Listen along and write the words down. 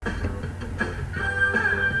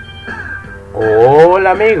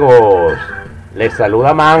Hola amigos, les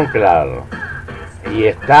saluda Manclar y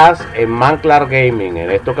estás en Manclar Gaming,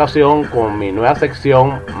 en esta ocasión con mi nueva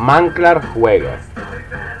sección Manclar Juega.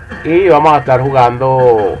 Y vamos a estar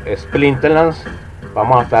jugando Splinterlands,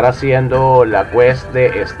 vamos a estar haciendo la quest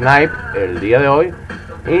de Snipe el día de hoy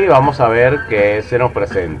y vamos a ver qué se nos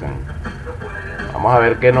presentan. Vamos a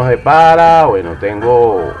ver qué nos depara. Bueno,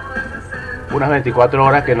 tengo unas 24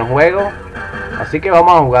 horas que no juego, así que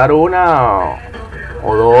vamos a jugar una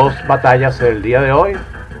o dos batallas el día de hoy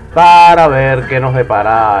para ver qué nos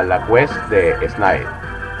depara la quest de Snipe.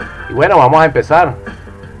 Y bueno, vamos a empezar.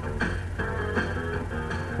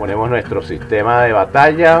 Ponemos nuestro sistema de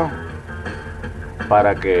batalla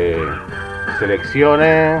para que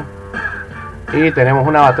seleccione y tenemos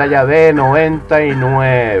una batalla de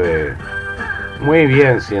 99. Muy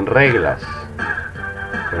bien, sin reglas.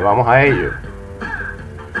 Pues vamos a ello.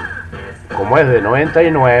 Como es de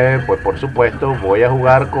 99, pues por supuesto voy a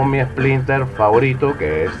jugar con mi splinter favorito,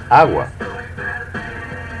 que es agua.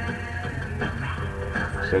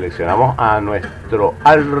 Seleccionamos a nuestro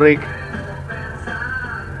Alric.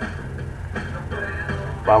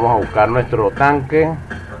 Vamos a buscar nuestro tanque.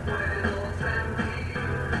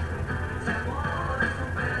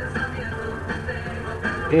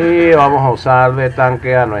 Y vamos a usar de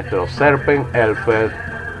tanque a nuestro Serpent Elfet.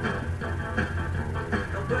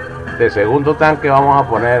 De segundo tanque vamos a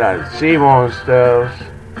poner al Sea Monsters.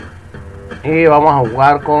 Y vamos a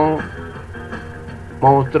jugar con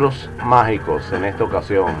monstruos mágicos en esta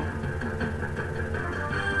ocasión.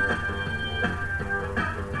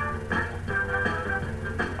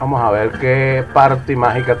 Vamos a ver qué party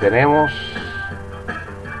mágica tenemos.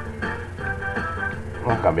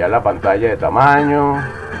 Vamos a cambiar la pantalla de tamaño.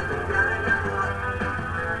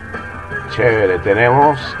 Chévere,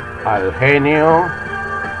 tenemos al genio.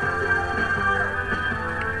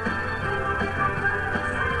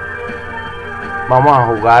 Vamos a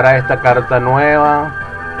jugar a esta carta nueva,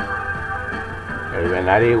 el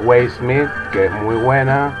Venari Waysmith, que es muy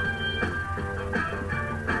buena.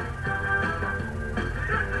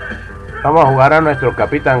 Vamos a jugar a nuestro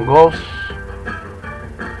Capitán Ghost,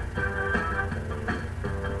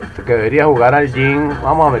 que debería jugar al Jin.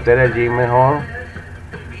 Vamos a meter el Jin mejor.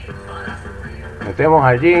 Metemos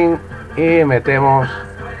al Jin y metemos...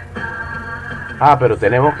 Ah, pero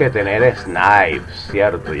tenemos que tener Snipe,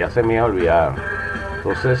 cierto, ya se me iba a olvidar.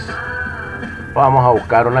 Entonces vamos a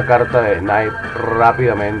buscar una carta de Snipe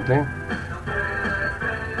rápidamente.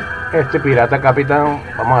 Este pirata capitán,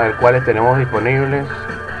 vamos a ver cuáles tenemos disponibles.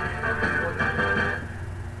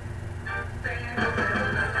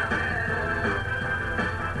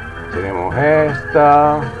 Tenemos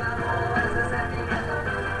esta.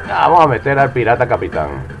 Vamos a meter al pirata capitán.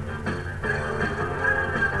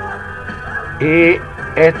 Y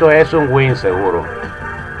esto es un win seguro.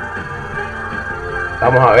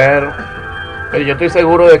 Vamos a ver. Pero yo estoy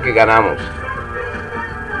seguro de que ganamos.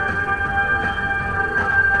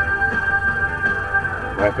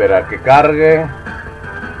 Vamos a esperar que cargue.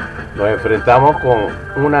 Nos enfrentamos con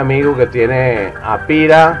un amigo que tiene a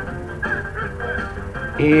Pira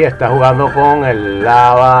y está jugando con el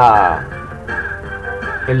lava,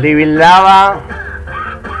 el living lava,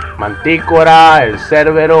 mantícora, el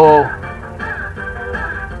cerbero.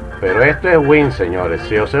 Pero esto es win, señores,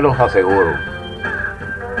 yo se los aseguro.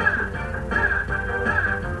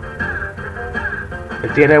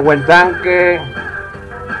 Él tiene buen tanque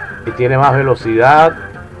y tiene más velocidad.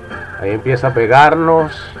 Ahí empieza a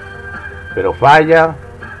pegarnos, pero falla,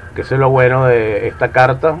 que eso es lo bueno de esta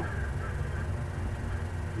carta.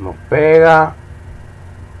 Nos pega,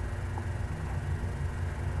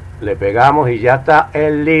 le pegamos y ya está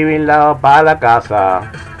el living lava para la casa.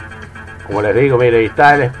 Como les digo, mire, ahí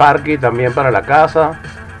está el Sparky también para la casa.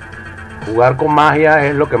 Jugar con magia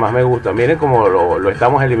es lo que más me gusta. Miren cómo lo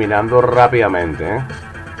estamos eliminando rápidamente, ¿eh?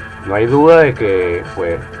 No hay duda de que,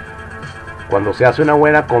 pues, cuando se hace una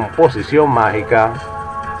buena composición mágica,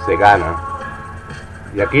 se gana.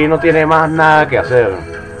 Y aquí no tiene más nada que hacer.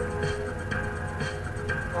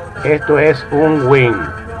 Esto es un win.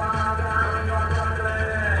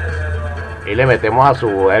 Y le metemos a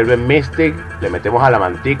su Elven Mystic, le metemos a la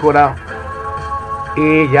mantícora.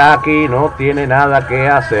 Y ya aquí no tiene nada que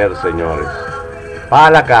hacer, señores.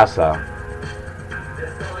 Para la casa.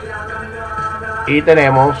 Y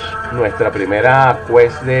tenemos nuestra primera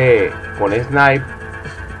quest con Snipe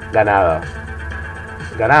ganada.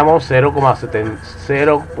 Ganamos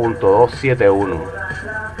 0.271.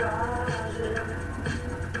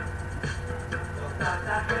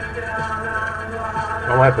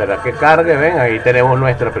 Vamos a esperar que cargue. Ven, ahí tenemos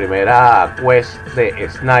nuestra primera quest de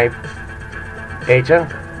Snipe hecha.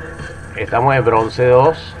 Estamos en bronce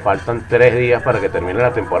 2, faltan 3 días para que termine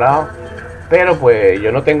la temporada. Pero pues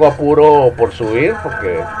yo no tengo apuro por subir,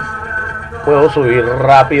 porque puedo subir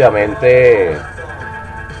rápidamente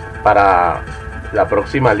para la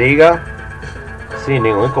próxima liga sin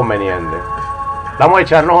ningún inconveniente. Vamos a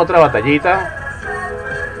echarnos otra batallita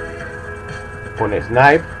con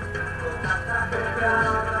Snipe.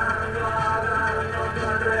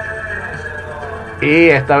 Y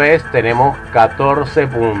esta vez tenemos 14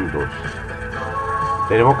 puntos.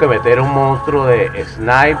 Tenemos que meter un monstruo de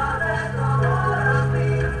Snipe.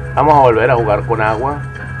 Vamos a volver a jugar con agua.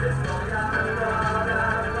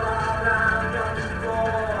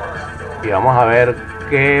 Y vamos a ver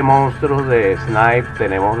qué monstruos de Snipe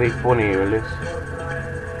tenemos disponibles.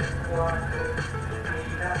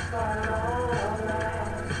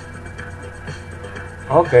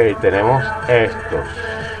 Ok, tenemos estos.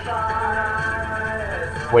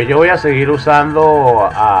 Pues yo voy a seguir usando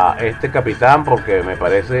a este capitán porque me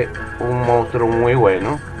parece un monstruo muy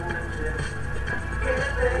bueno.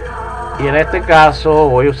 Y en este caso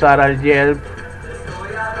voy a usar al Yelp.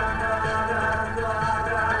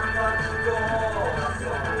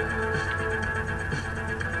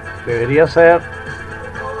 Debería ser...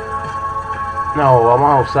 No,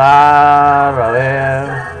 vamos a usar... A ver...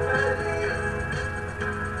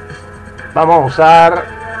 Vamos a usar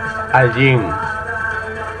al Jin.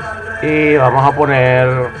 Y vamos a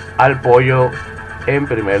poner al pollo en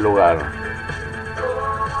primer lugar.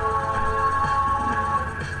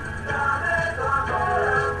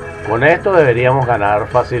 Con esto deberíamos ganar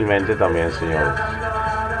fácilmente también, señores.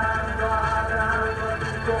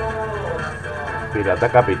 Pirata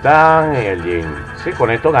capitán y el Jin. Sí, con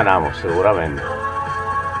esto ganamos seguramente.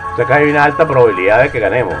 O sea que hay una alta probabilidad de que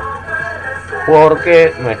ganemos,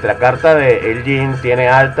 porque nuestra carta de el Jin tiene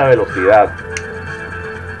alta velocidad.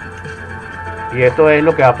 Y esto es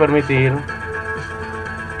lo que va a permitir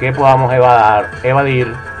que podamos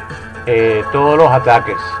evadir todos los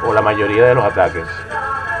ataques, o la mayoría de los ataques.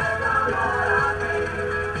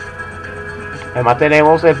 Además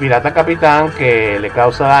tenemos el pirata capitán, que le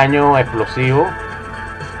causa daño explosivo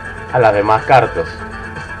a las demás cartas.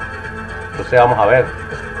 Entonces vamos a ver.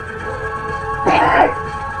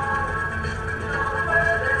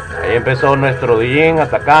 Ahí empezó nuestro Jin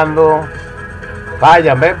atacando.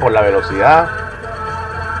 Fallan, ¿ves? Por la velocidad.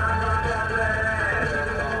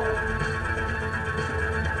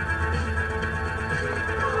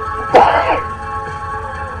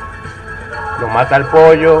 Lo mata el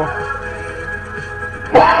pollo.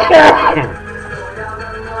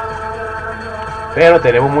 Pero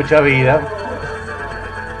tenemos mucha vida,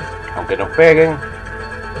 aunque nos peguen.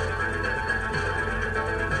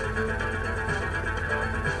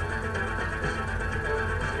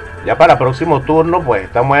 Ya para el próximo turno pues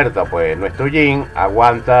está muerta, pues nuestro Jin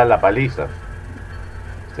aguanta la paliza,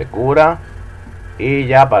 se cura. Y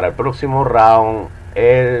ya para el próximo round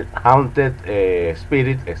el Haunted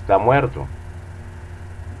Spirit está muerto.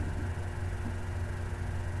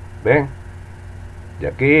 ¿Ven? Y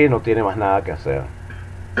aquí no tiene más nada que hacer.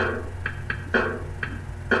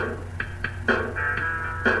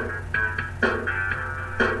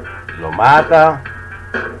 Lo mata.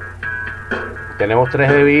 Tenemos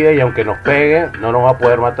 3 de vida y aunque nos pegue no nos va a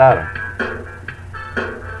poder matar.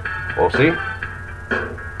 ¿O sí?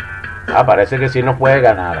 Ah, parece que sí nos puede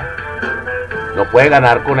ganar. Nos puede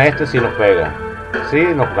ganar con este si nos pega. Sí,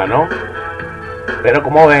 nos ganó. Pero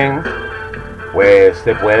como ven, pues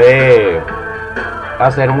se puede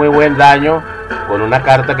hacer muy buen daño con una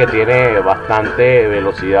carta que tiene bastante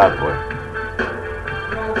velocidad, pues.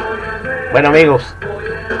 Bueno, amigos,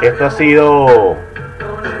 esto ha sido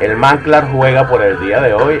el Manclar Juega por el día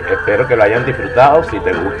de hoy. Espero que lo hayan disfrutado. Si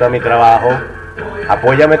te gusta mi trabajo,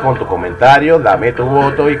 apóyame con tu comentario, dame tu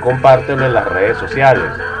voto y compártelo en las redes sociales.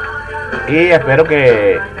 Y espero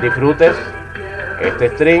que disfrutes este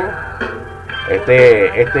stream,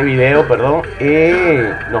 este video, perdón, y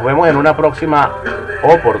nos vemos en una próxima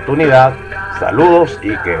oportunidad. Saludos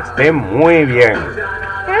y que estén muy bien.